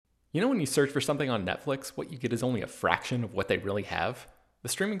You know, when you search for something on Netflix, what you get is only a fraction of what they really have? The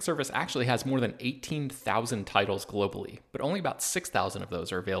streaming service actually has more than 18,000 titles globally, but only about 6,000 of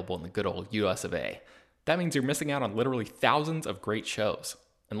those are available in the good old US of A. That means you're missing out on literally thousands of great shows.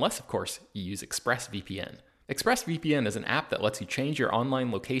 Unless, of course, you use ExpressVPN. ExpressVPN is an app that lets you change your online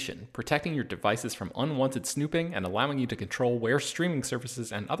location, protecting your devices from unwanted snooping and allowing you to control where streaming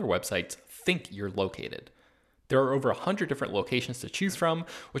services and other websites think you're located. There are over 100 different locations to choose from,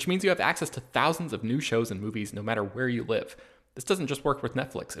 which means you have access to thousands of new shows and movies no matter where you live. This doesn't just work with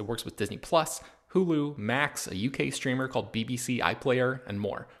Netflix, it works with Disney Plus, Hulu, Max, a UK streamer called BBC iPlayer, and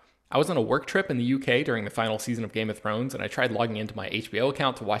more. I was on a work trip in the UK during the final season of Game of Thrones, and I tried logging into my HBO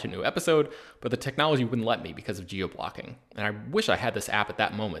account to watch a new episode, but the technology wouldn't let me because of geo-blocking. And I wish I had this app at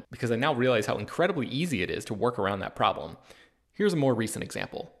that moment, because I now realize how incredibly easy it is to work around that problem. Here's a more recent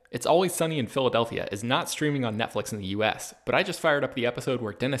example. It's Always Sunny in Philadelphia is not streaming on Netflix in the US, but I just fired up the episode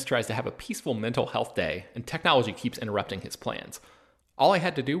where Dennis tries to have a peaceful mental health day, and technology keeps interrupting his plans. All I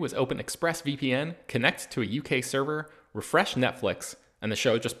had to do was open ExpressVPN, connect to a UK server, refresh Netflix, and the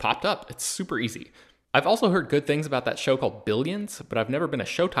show just popped up. It's super easy. I've also heard good things about that show called Billions, but I've never been a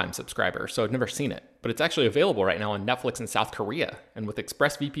Showtime subscriber, so I've never seen it. But it's actually available right now on Netflix in South Korea, and with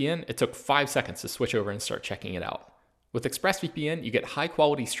ExpressVPN, it took 5 seconds to switch over and start checking it out. With ExpressVPN, you get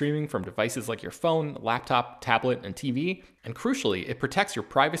high-quality streaming from devices like your phone, laptop, tablet, and TV, and crucially, it protects your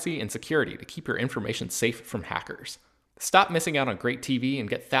privacy and security to keep your information safe from hackers. Stop missing out on great TV and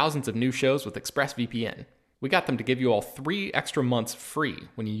get thousands of new shows with ExpressVPN. We got them to give you all 3 extra months free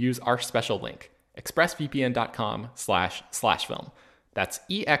when you use our special link, expressvpn.com/slashfilm. That's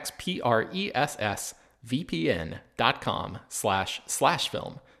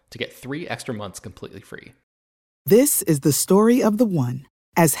expressvpn.com/slashfilm to get 3 extra months completely free. This is the story of the one.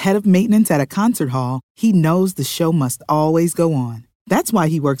 As head of maintenance at a concert hall, he knows the show must always go on. That's why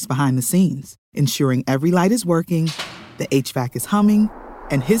he works behind the scenes, ensuring every light is working, the HVAC is humming,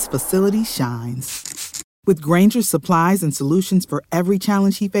 and his facility shines. With Grainger's supplies and solutions for every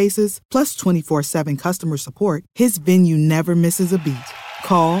challenge he faces, plus 24/7 customer support, his venue never misses a beat.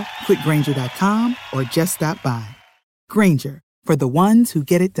 Call quickgrainger.com or just stop by. Grainger, for the ones who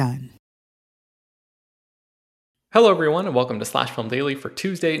get it done. Hello, everyone, and welcome to Slash Film Daily for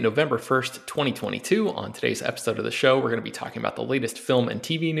Tuesday, November 1st, 2022. On today's episode of the show, we're going to be talking about the latest film and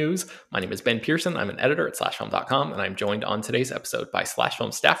TV news. My name is Ben Pearson. I'm an editor at slashfilm.com, and I'm joined on today's episode by Slash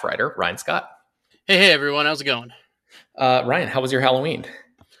Film staff writer Ryan Scott. Hey, everyone. How's it going? Ryan, how was your Halloween?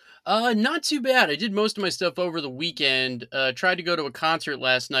 Not too bad. I did most of my stuff over the weekend. Tried to go to a concert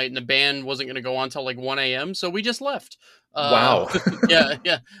last night, and the band wasn't going to go on till like 1 a.m., so we just left. Wow.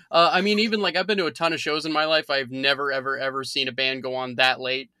 Yeah. I mean, even like I've been to a ton of shows in my life. I've never, ever seen a band go on that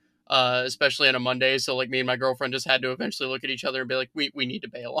late, especially on a Monday. So like me and my girlfriend just had to eventually look at each other and be like, we need to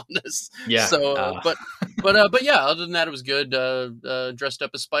bail on this. Yeah. So, but yeah, other than that, it was good. Dressed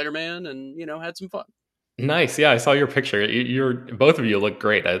up as Spider-Man and, had some fun. Nice. Yeah, I saw your picture. You're both of you look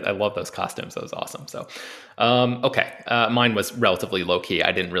great. I love those costumes. That was awesome. So, okay. Mine was relatively low key.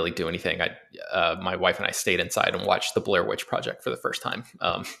 I didn't really do anything. My wife and I stayed inside and watched the Blair Witch Project for the first time.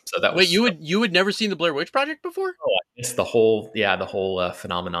 So that was. Wait, you had never seen the Blair Witch Project before? Oh, I missed the whole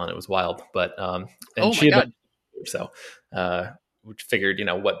phenomenon. It was wild. But and oh she my had God. So we figured,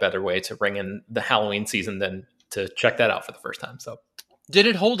 what better way to bring in the Halloween season than to check that out for the first time. So. Did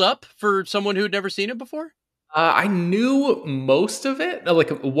it hold up for someone who had never seen it before? I knew most of it,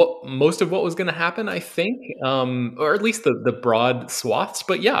 most of what was going to happen, I think, or at least the broad swaths.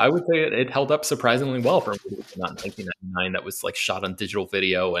 But yeah, I would say it held up surprisingly well for a movie that came out in 1999 that was like shot on digital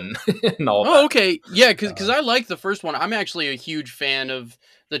video and, and all that. Oh, okay. Yeah, because I like the first one. I'm actually a huge fan of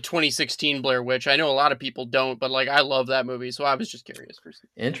the 2016 Blair Witch. I know a lot of people don't, but like I love that movie, so I was just curious.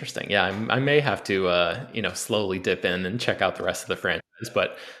 Interesting. Yeah, I may have to slowly dip in and check out the rest of the franchise.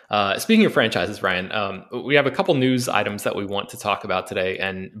 But speaking of franchises, Ryan, we have a couple news items that we want to talk about today,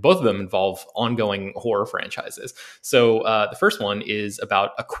 and both of them involve ongoing horror franchises. So the first one is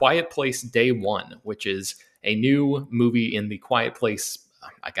about A Quiet Place Day One, which is a new movie in the Quiet Place,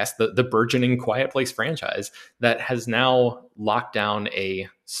 I guess the burgeoning Quiet Place franchise that has now locked down a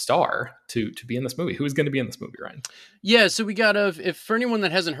star to be in this movie. Who is going to be in this movie, Ryan? Yeah, so we got if for anyone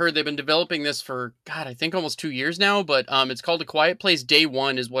that hasn't heard, they've been developing this for I think almost 2 years now, but it's called A Quiet Place Day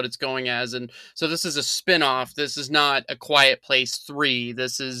One is what it's going as, and so this is a spin-off. This is not A Quiet Place 3.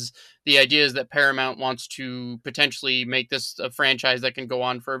 This is the idea is that Paramount wants to potentially make this a franchise that can go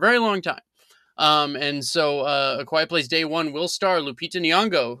on for a very long time. And so A Quiet Place Day One will star Lupita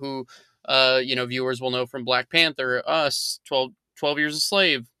Nyong'o, who viewers will know from Black Panther, Us, 12 Years a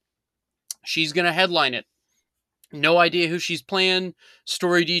Slave. She's going to headline it. No idea who she's playing.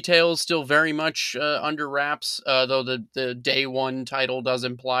 Story details still very much under wraps, though the day one title does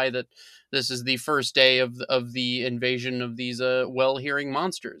imply that this is the first day of the invasion of these well-hearing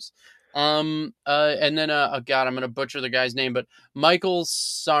monsters. And then oh god, I'm gonna butcher the guy's name, but Michael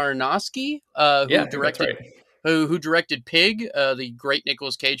Sarnowski, Yeah, who I think that's directed right. who directed Pig, the great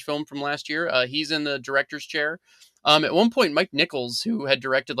Nicolas Cage film from last year. He's in the director's chair. At one point, Mike Nichols, who had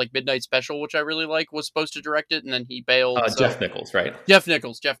directed like Midnight Special, which I really like, was supposed to direct it, and then he bailed. So Jeff Nichols, right? Jeff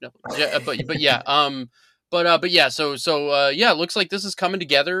Nichols. Yeah, but yeah, but yeah, yeah, it looks like this is coming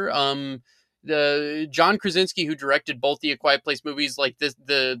together. The John Krasinski, who directed both the A Quiet Place movies, like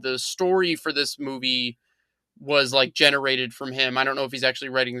the story for this movie was like generated from him. I don't know if he's actually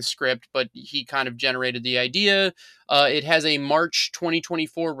writing the script, but he kind of generated the idea. It has a March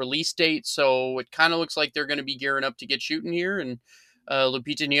 2024 release date, so it kind of looks like they're going to be gearing up to get shooting here. And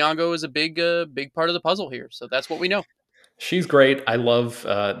Lupita Nyong'o is a big part of the puzzle here. So that's what we know. She's great. I love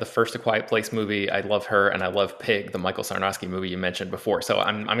the first A Quiet Place movie. I love her, and I love Pig, the Michael Sarnowski movie you mentioned before. So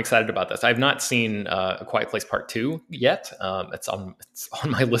I'm excited about this. I've not seen A Quiet Place Part 2 yet. It's on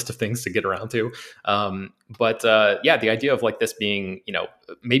my list of things to get around to. But yeah, the idea of like this being,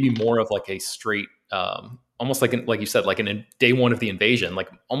 maybe more of like a straight, almost like you said, like in day one of the invasion, like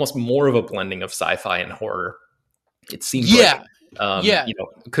almost more of a blending of sci-fi and horror. It seems like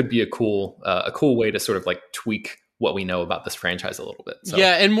could be a cool way to sort of like tweak what we know about this franchise a little bit. So.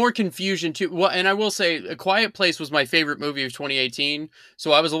 Yeah, and more confusion too. Well, and I will say, A Quiet Place was my favorite movie of 2018,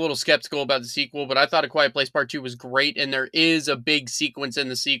 so I was a little skeptical about the sequel, but I thought A Quiet Place Part 2 was great, and there is a big sequence in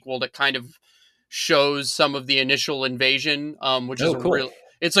the sequel that kind of shows some of the initial invasion, which is cool.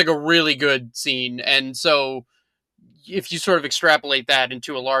 It's like a really good scene, and so if you sort of extrapolate that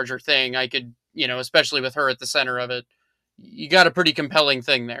into a larger thing, I could, especially with her at the center of it, you got a pretty compelling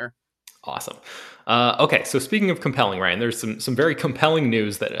thing there. Awesome. Okay, so speaking of compelling, Ryan, there's some very compelling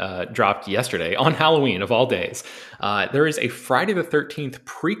news that dropped yesterday on Halloween of all days. There is a Friday the 13th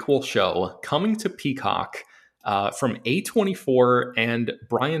prequel show coming to Peacock from A24 and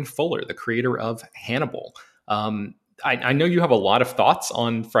Brian Fuller, the creator of Hannibal. I know you have a lot of thoughts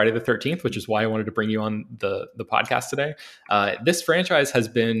on Friday the 13th, which is why I wanted to bring you on the podcast today. This franchise has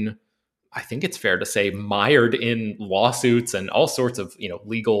been, I think it's fair to say, mired in lawsuits and all sorts of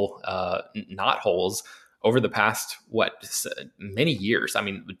legal knotholes over the past many years. I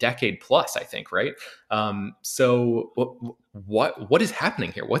mean, a decade plus, I think, right? So what is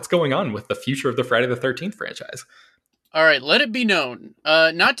happening here? What's going on with the future of the Friday the 13th franchise? All right, let it be known.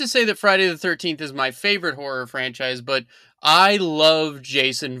 Not to say that Friday the 13th is my favorite horror franchise, but I love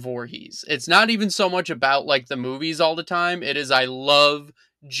Jason Voorhees. It's not even so much about like the movies all the time. It is I love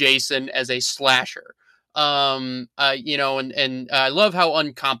Jason as a slasher. And I love how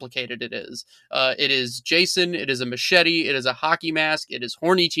uncomplicated it is. It is Jason, it is a machete, it is a hockey mask, it is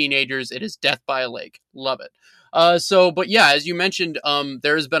horny teenagers, it is death by a lake. Love it. But yeah, as you mentioned,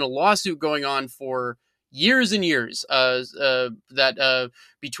 there has been a lawsuit going on for years and years,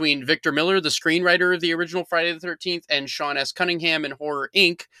 between Victor Miller, the screenwriter of the original Friday the 13th, and Sean S. Cunningham and Horror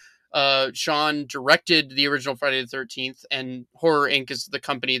Inc. Sean directed the original Friday the 13th, and Horror Inc. is the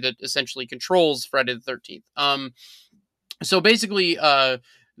company that essentially controls Friday the 13th. So basically,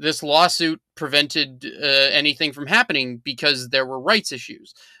 this lawsuit prevented anything from happening because there were rights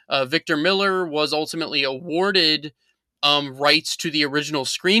issues. Victor Miller was ultimately awarded rights to the original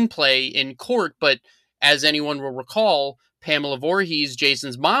screenplay in court, but as anyone will recall, Pamela Voorhees,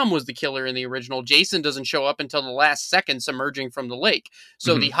 Jason's mom, was the killer in the original. Jason doesn't show up until the last second emerging from the lake.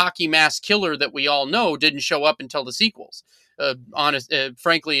 So the hockey mask killer that we all know didn't show up until the sequels.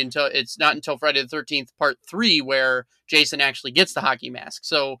 Frankly, it's not until Friday the 13th Part 3 where Jason actually gets the hockey mask.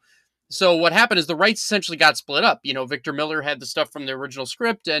 So what happened is the rights essentially got split up. Victor Miller had the stuff from the original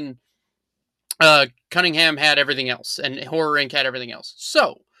script, and Cunningham had everything else, and Horror Inc. had everything else.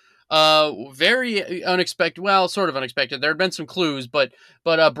 So very unexpected. Well, sort of unexpected. There had been some clues, but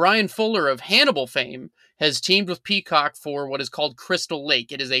Brian Fuller of Hannibal fame has teamed with Peacock for what is called Crystal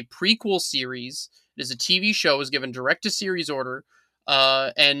Lake. It is a prequel series. It is a TV show, is given direct to series order,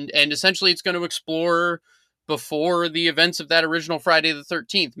 and essentially it's going to explore before the events of that original Friday the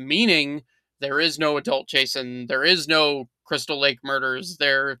 13th. Meaning there is no adult Jason. There is no Crystal Lake murders.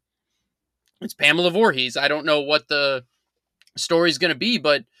 It's Pamela Voorhees. I don't know what the story's going to be,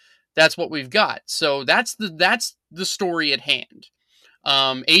 but that's what we've got. So that's the story at hand.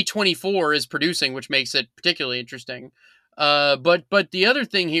 A24 is producing, which makes it particularly interesting. But the other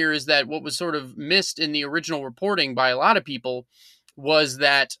thing here is that what was sort of missed in the original reporting by a lot of people was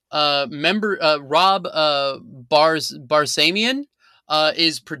that Rob Barsamian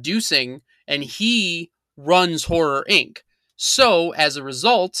is producing, and he runs Horror Inc. So as a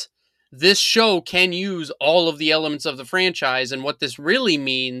result, this show can use all of the elements of the franchise. And what this really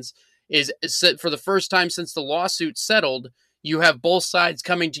means is for the first time since the lawsuit settled, you have both sides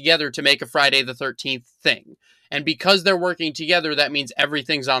coming together to make a Friday the 13th thing. And because they're working together, that means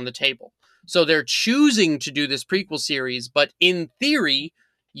everything's on the table. So they're choosing to do this prequel series, but in theory,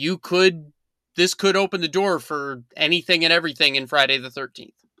 this could open the door for anything and everything in Friday the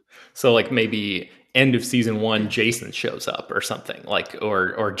 13th. So like maybe end of season 1, Jason shows up or something, like,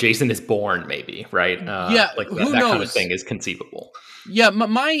 or Jason is born, maybe, right? Yeah, like who that knows? kind of thing is conceivable. Yeah,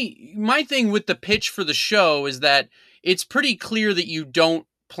 my thing with the pitch for the show is that it's pretty clear that you don't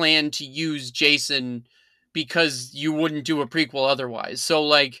plan to use Jason because you wouldn't do a prequel otherwise. So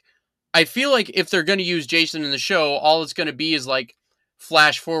like, I feel like if they're going to use Jason in the show, all it's going to be is like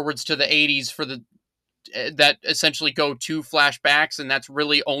flash forwards to the 80s for that essentially go to flashbacks, and that's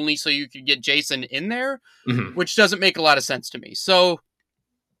really only so you could get Jason in there, which doesn't make a lot of sense to me. So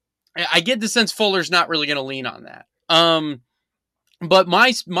I get the sense Fuller's not really going to lean on that. But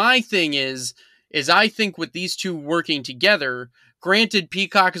my thing is I think with these two working together, granted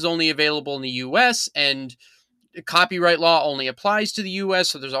Peacock is only available in the US and copyright law only applies to the US,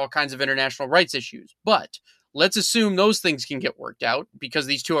 so there's all kinds of international rights issues. But let's assume those things can get worked out because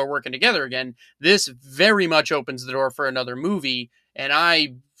these two are working together again. This very much opens the door for another movie, and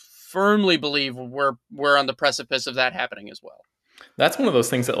I firmly believe we're on the precipice of that happening as well. That's one of those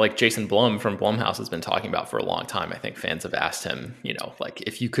things that like Jason Blum from Blumhouse has been talking about for a long time. I think fans have asked him, like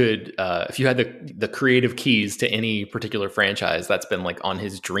if you had the creative keys to any particular franchise, that's been like on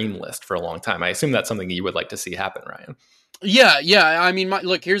his dream list for a long time. I assume that's something you would like to see happen, Ryan. Yeah. I mean,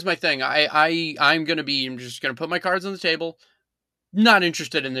 look, here's my thing. I'm just gonna put my cards on the table. Not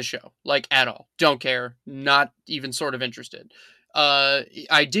interested in this show, like at all. Don't care. Not even sort of interested.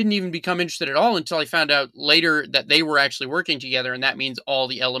 I didn't even become interested at all until I found out later that they were actually working together, and that means all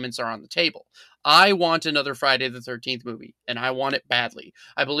the elements are on the table. I want another Friday the 13th movie, and I want it badly.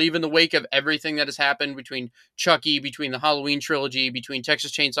 I believe in the wake of everything that has happened between Chucky, between the Halloween trilogy, between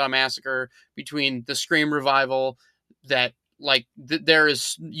Texas Chainsaw Massacre, between the Scream revival, that like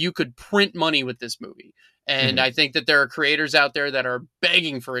you could print money with this movie. And I think that there are creators out there that are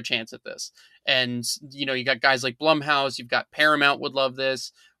begging for a chance at this. And, you got guys like Blumhouse, you've got Paramount would love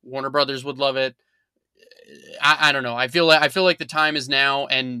this. Warner Brothers would love it. I don't know. I feel like the time is now.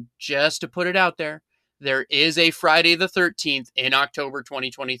 And just to put it out there, there is a Friday the 13th in October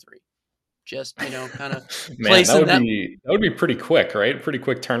 2023. Just, kind of placing that. That would be pretty quick, right? Pretty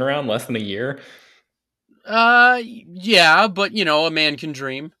quick turnaround, less than a year. Yeah, but a man can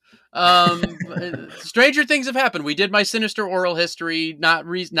dream. Stranger things have happened. We did My Sinister Oral History not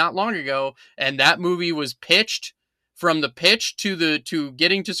long ago, and that movie was pitched. From the pitch to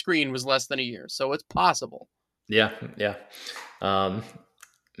getting to screen was less than a year, so it's possible. Yeah. Man,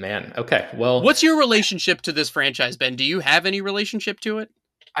 okay. Well, what's your relationship to this franchise, Ben? Do you have any relationship to it?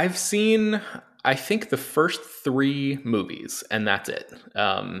 I've seen, I think, the first 3 movies, and that's it.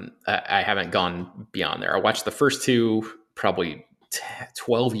 I haven't gone beyond there. I watched the first 2 probably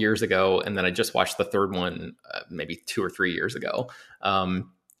 12 years ago, and then I just watched the third one maybe 2 or 3 years ago.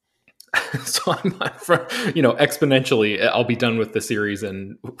 So I'm exponentially, I'll be done with the series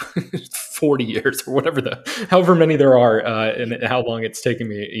in 40 years or however many there are, and how long it's taken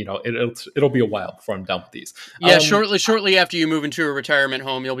me. It'll be a while before I'm done with these. Yeah, shortly after you move into a retirement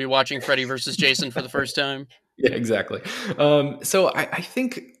home, you'll be watching Freddy versus Jason for the first time. Yeah, exactly. So I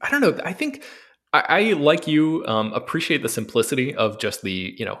think, I don't know. I think I like you, appreciate the simplicity of just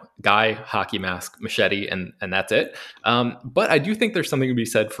the, guy, hockey mask, machete, and that's it. But I do think there's something to be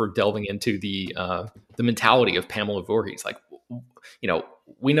said for delving into the mentality of Pamela Voorhees. Like,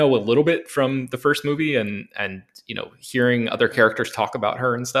 we know a little bit from the first movie and hearing other characters talk about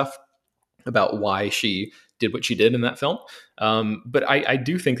her and stuff, about why she did what she did in that film. But I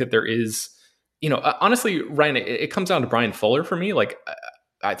do think that there is, honestly, Ryan, it comes down to Brian Fuller for me. Like,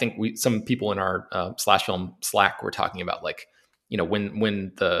 I think some people in our Slash Film Slack were talking about, like,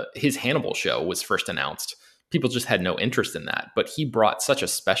 when his Hannibal show was first announced, people just had no interest in that. But he brought such a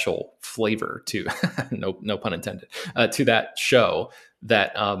special flavor to no pun intended to that show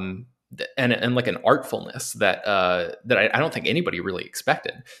that and like an artfulness that I don't think anybody really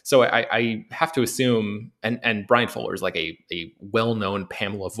expected. So I have to assume, and Brian Fuller is like a well-known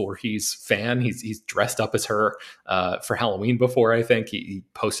Pamela Voorhees fan. He's dressed up as her for Halloween before. I think he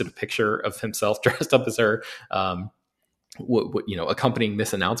posted a picture of himself dressed up as her, accompanying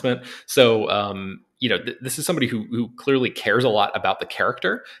this announcement. So this is somebody who clearly cares a lot about the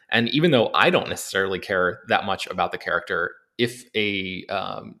character. And even though I don't necessarily care that much about the character, if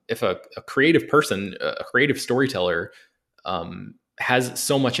a creative person, a creative storyteller, has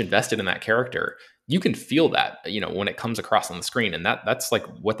so much invested in that character, you can feel that, when it comes across on the screen, and that's like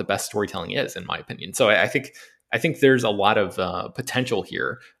what the best storytelling is, in my opinion. So I think there's a lot of potential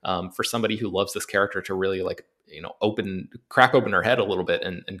here, for somebody who loves this character to really like, crack open her head a little bit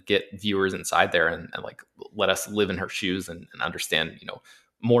and get viewers inside there, and like let us live in her shoes and understand,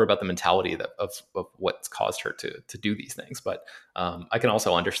 more about the mentality of what's caused her to do these things. But I can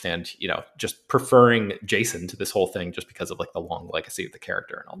also understand, just preferring Jason to this whole thing just because of like the long legacy of the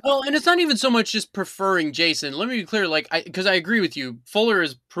character and all that. Well, and it's not even so much just preferring Jason. Let me be clear, like, because I agree with you. Fuller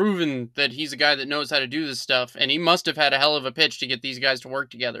has proven that he's a guy that knows how to do this stuff, and he must have had a hell of a pitch to get these guys to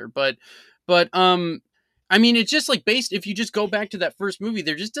work together. But I mean, it's just like if you just go back to that first movie,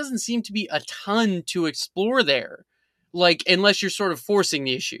 there just doesn't seem to be a ton to explore there. Like, unless you're sort of forcing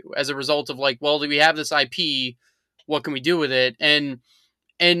the issue as a result of like, well, do we have this IP? What can we do with it? And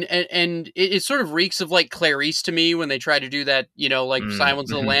it sort of reeks of like Clarice to me when they try to do that, like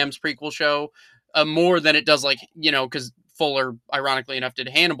Silence of the Lambs prequel show, more than it does like, because Fuller, ironically enough, did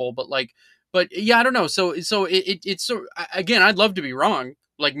Hannibal, but yeah, I don't know. So it's so, again, I'd love to be wrong.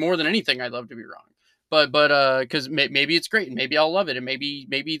 Like, more than anything, I'd love to be wrong. But because maybe it's great and maybe I'll love it and maybe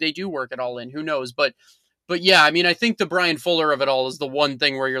they do work it all in. Who knows? But yeah, I mean, I think the Brian Fuller of it all is the one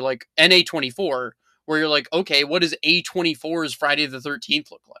thing where you're like, A24, where you're like, okay, what does A24's Friday the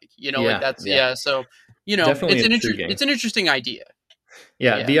 13th look like? Like that's, yeah. So, Definitely it's an interesting idea.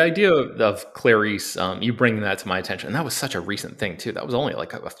 Yeah, the idea of Clarice, you bring that to my attention, and that was such a recent thing too. That was only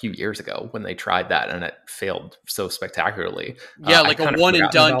like a few years ago when they tried that, and it failed so spectacularly. Yeah, like a one and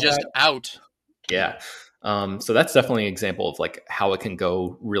done, just out. Yeah. So that's definitely an example of like how it can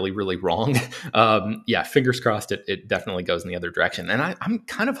go really, really wrong. Yeah, fingers crossed it definitely goes in the other direction. And I'm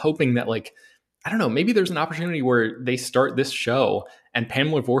kind of hoping that, like, I don't know, maybe there's an opportunity where they start this show and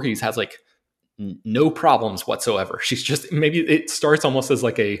Pamela Voorhees has like no problems whatsoever. She's just, maybe it starts almost as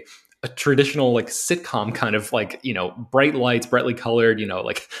like a traditional like sitcom kind of like, bright lights, brightly colored,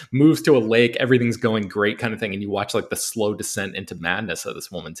 like moves to a lake, everything's going great kind of thing. And you watch like the slow descent into madness that this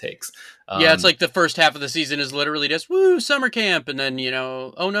woman takes. Yeah, it's like the first half of the season is literally just, woo, summer camp. And then,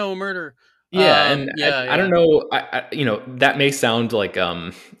 oh no, murder. Yeah, I don't know. That may sound like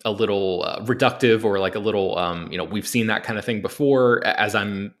a little reductive or like a little, we've seen that kind of thing before as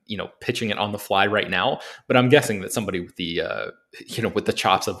I'm, pitching it on the fly right now. But I'm guessing that somebody with the, with the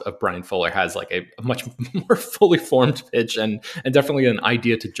chops of Brian Fuller has like a much more fully formed pitch and definitely an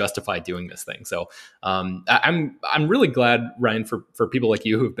idea to justify doing this thing. So I'm really glad, Ryan, for people like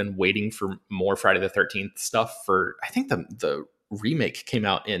you who've been waiting for more Friday the 13th stuff for, I think the remake came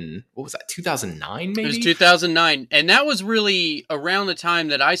out in, what was that, 2009 maybe? It was 2009, and that was really around the time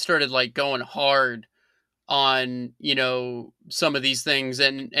that I started like going hard on some of these things,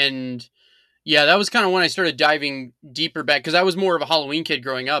 and yeah, that was kind of when I started diving deeper back, because I was more of a Halloween kid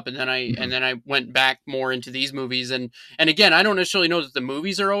growing up, and then I went back more into these movies, and again, I don't necessarily know that the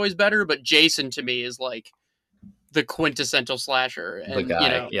movies are always better, but Jason to me is like the quintessential slasher, and the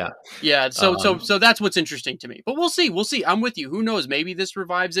guy, yeah. So that's what's interesting to me. But we'll see. I'm with you. Who knows? Maybe this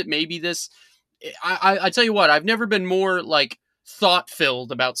revives it. Maybe this. I tell you what, I've never been more like thought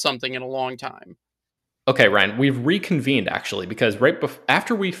filled about something in a long time. Okay, Ryan, we've reconvened actually, because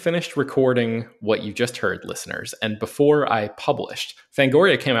after we finished recording what you just heard, listeners, and before I published,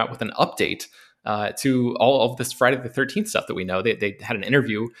 Fangoria came out with an update to all of this Friday the 13th stuff that we know. They had an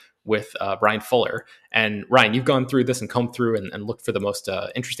interview with Brian Fuller. And Ryan, you've gone through this and combed through and looked for the most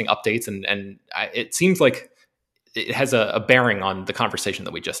interesting updates. And it seems like it has a bearing on the conversation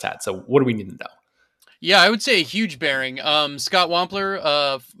that we just had. So what do we need to know? Yeah, I would say a huge bearing. Scott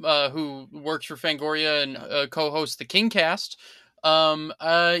Wampler, who works for Fangoria and co-hosts the Kingcast,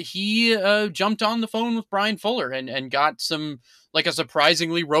 he jumped on the phone with Brian Fuller and got a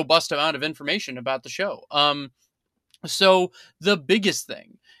surprisingly robust amount of information about the show. So the biggest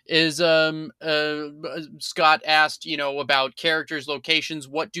thing is Scott asked, about characters, locations,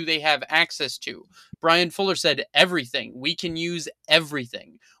 what do they have access to? Brian Fuller said everything. We can use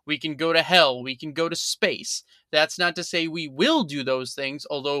everything. We can go to hell. We can go to space. That's not to say we will do those things,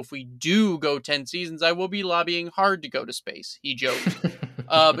 although if we do go 10 seasons, I will be lobbying hard to go to space, he joked.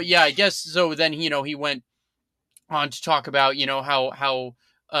 But yeah, I guess so. Then, he went on to talk about, how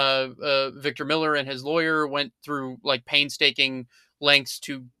Victor Miller and his lawyer went through like painstaking lengths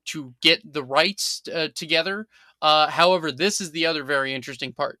to get the rights together. However, this is the other very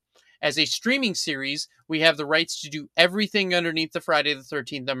interesting part. As a streaming series, we have the rights to do everything underneath the Friday the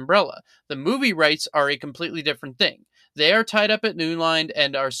 13th umbrella. The movie rights are a completely different thing. They are tied up at New Line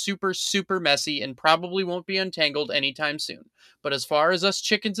and are super, super messy and probably won't be untangled anytime soon. But as far as us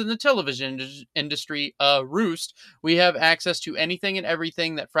chickens in the television industry roost, we have access to anything and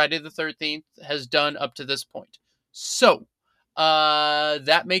everything that Friday the 13th has done up to this point. So,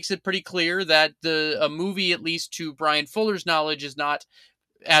 that makes it pretty clear that a movie, at least to Bryan Fuller's knowledge, is not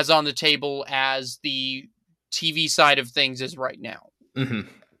as on the table as the TV side of things is right now. Mm-hmm.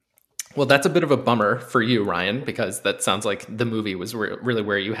 Well, that's a bit of a bummer for you, Ryan, because that sounds like the movie was really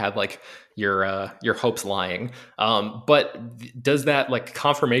where you had like your hopes lying. But does that like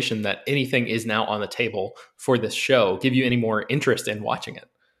confirmation that anything is now on the table for this show give you any more interest in watching it?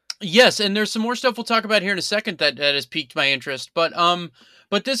 Yes, and there's some more stuff we'll talk about here in a second that has piqued my interest. But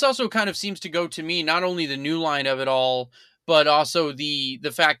this also kind of seems to go to me not only the New Line of it all, but also the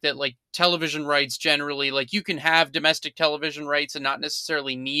fact that like television rights generally, like you can have domestic television rights and not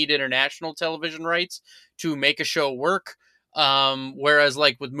necessarily need international television rights to make a show work. Whereas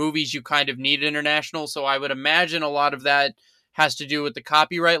like with movies, you kind of need international. So I would imagine a lot of that has to do with the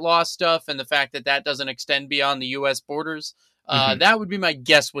copyright law stuff and the fact that that doesn't extend beyond the U.S. borders. That would be my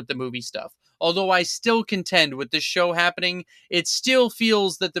guess with the movie stuff. Although I still contend with this show happening, it still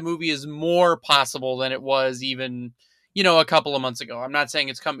feels that the movie is more possible than it was even, a couple of months ago. I'm not saying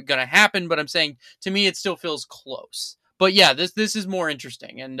it's going to happen, but I'm saying to me it still feels close. But yeah, this is more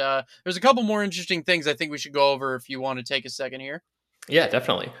interesting. And there's a couple more interesting things I think we should go over if you want to take a second here. Yeah,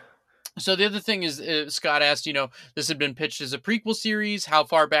 definitely. So the other thing is, Scott asked, this had been pitched as a prequel series. How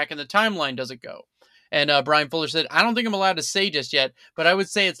far back in the timeline does it go? And Bryan Fuller said, I don't think I'm allowed to say just yet, but I would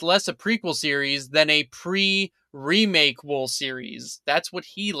say it's less a prequel series than a pre-remake-wul series. That's what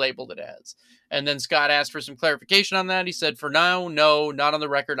he labeled it as. And then Scott asked for some clarification on that. He said, for now, no, not on the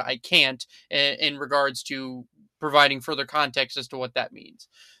record. I can't in regards to providing further context as to what that means.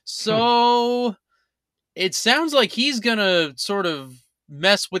 So it sounds like he's going to sort of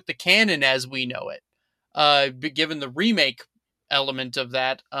mess with the canon as we know it, given the remake element of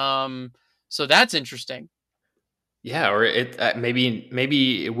that. So that's interesting. Yeah, or it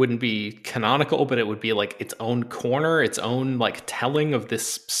maybe it wouldn't be canonical, but it would be like its own corner, its own like telling of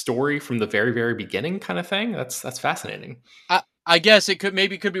this story from the very, very beginning, kind of thing. That's fascinating. I guess it could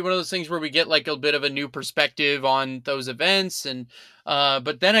be one of those things where we get like a bit of a new perspective on those events, and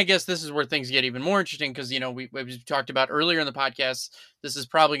but then I guess this is where things get even more interesting because we talked about earlier in the podcast. This is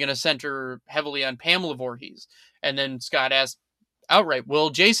probably going to center heavily on Pamela Voorhees, and then Scott asked outright, "Will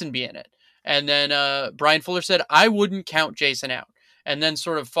Jason be in it?" And then Bryan Fuller said, I wouldn't count Jason out. And then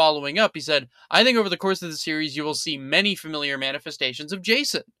sort of following up, he said, I think over the course of the series, you will see many familiar manifestations of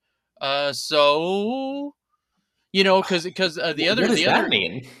Jason. Because the other... What does that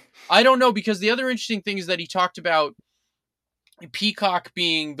mean? I don't know, because the other interesting thing is that he talked about Peacock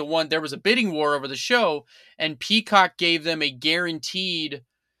being the one... There was a bidding war over the show, and Peacock gave them a guaranteed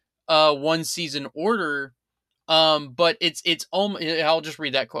one-season order. But it's I'll just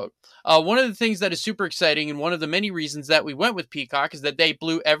read that quote. One of the things that is super exciting and one of the many reasons that we went with Peacock is that they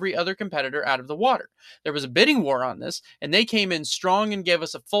blew every other competitor out of the water. There was a bidding war on this, and they came in strong and gave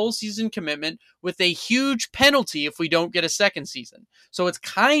us a full season commitment with a huge penalty if we don't get a second season. So it's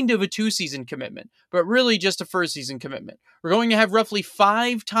kind of a 2-season commitment, but really just a first season commitment. We're going to have roughly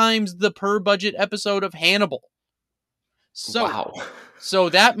 5 times the per budget episode of Hannibal. So, wow. So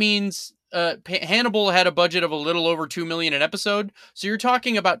that means... Hannibal had a budget of a little over $2 million an episode. So you're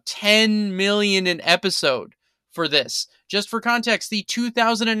talking about $10 million an episode for this. Just for context, the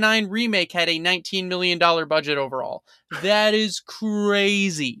 2009 remake had a $19 million budget overall. That is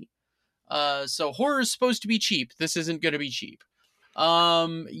crazy. So horror is supposed to be cheap. This isn't going to be cheap.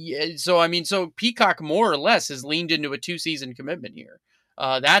 So Peacock more or less has leaned into a 2-season commitment here.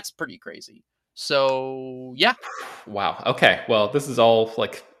 That's pretty crazy. So yeah. Wow. Okay. Well, this is all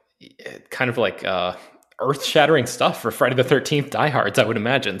like kind of like earth-shattering stuff for Friday the 13th diehards, I would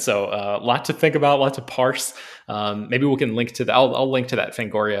imagine. So a lot to think about, a lot to parse. Maybe we can link to that. I'll link to that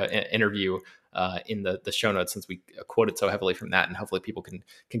Fangoria interview in the show notes since we quoted so heavily from that, and hopefully people can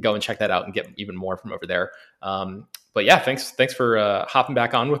go and check that out and get even more from over there. But yeah, thanks for hopping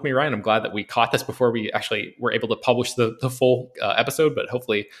back on with me, Ryan. I'm glad that we caught this before we actually were able to publish the full episode, but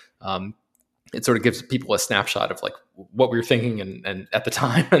hopefully it sort of gives people a snapshot of like what we were thinking and at the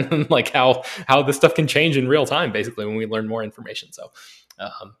time, and then like how this stuff can change in real time, basically, when we learn more information. So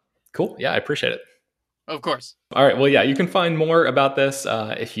cool. Yeah, I appreciate it. Of course. All right. Well, yeah, you can find more about this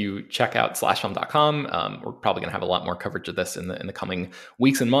if you check out slashfilm.com. We're probably going to have a lot more coverage of this in the coming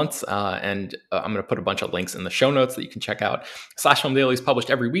weeks and months. And I'm going to put a bunch of links in the show notes that you can check out. Slash Film Daily is published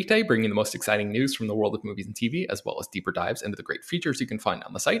every weekday, bringing you the most exciting news from the world of movies and TV, as well as deeper dives into the great features you can find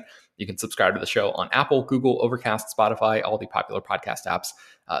on the site. You can subscribe to the show on Apple, Google, Overcast, Spotify, all the popular podcast apps.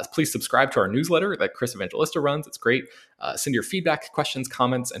 Please subscribe to our newsletter that Chris Evangelista runs. It's great. Send your feedback, questions,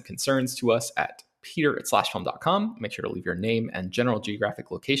 comments, and concerns to us at peter@slashfilm.com. Make sure to leave your name and general geographic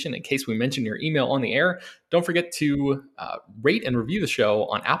location in case we mention your email on the air. Don't forget to rate and review the show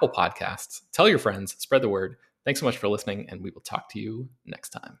on Apple Podcasts. Tell your friends, spread the word. Thanks so much for listening, and we will talk to you next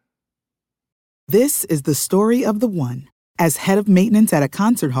time. This is the story of the one. As head of maintenance at a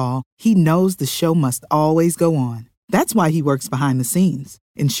concert hall, he knows the show must always go on. That's why he works behind the scenes,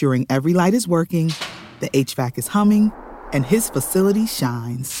 ensuring every light is working, the HVAC is humming, and his facility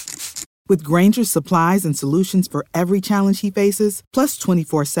shines. With Grainger's supplies and solutions for every challenge he faces, plus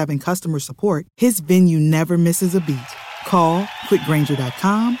 24/7 customer support, his venue never misses a beat. Call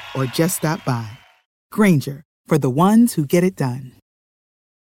quickgrainger.com or just stop by. Grainger, for the ones who get it done.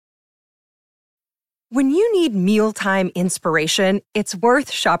 When you need mealtime inspiration, it's worth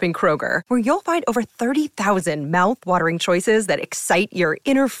shopping Kroger, where you'll find over 30,000 mouth-watering choices that excite your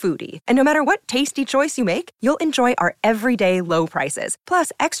inner foodie. And no matter what tasty choice you make, you'll enjoy our everyday low prices,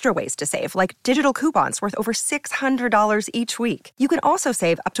 plus extra ways to save, like digital coupons worth over $600 each week. You can also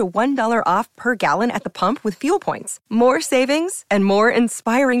save up to $1 off per gallon at the pump with fuel points. More savings and more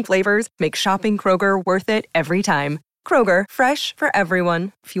inspiring flavors make shopping Kroger worth it every time. Kroger, fresh for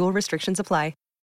everyone. Fuel restrictions apply.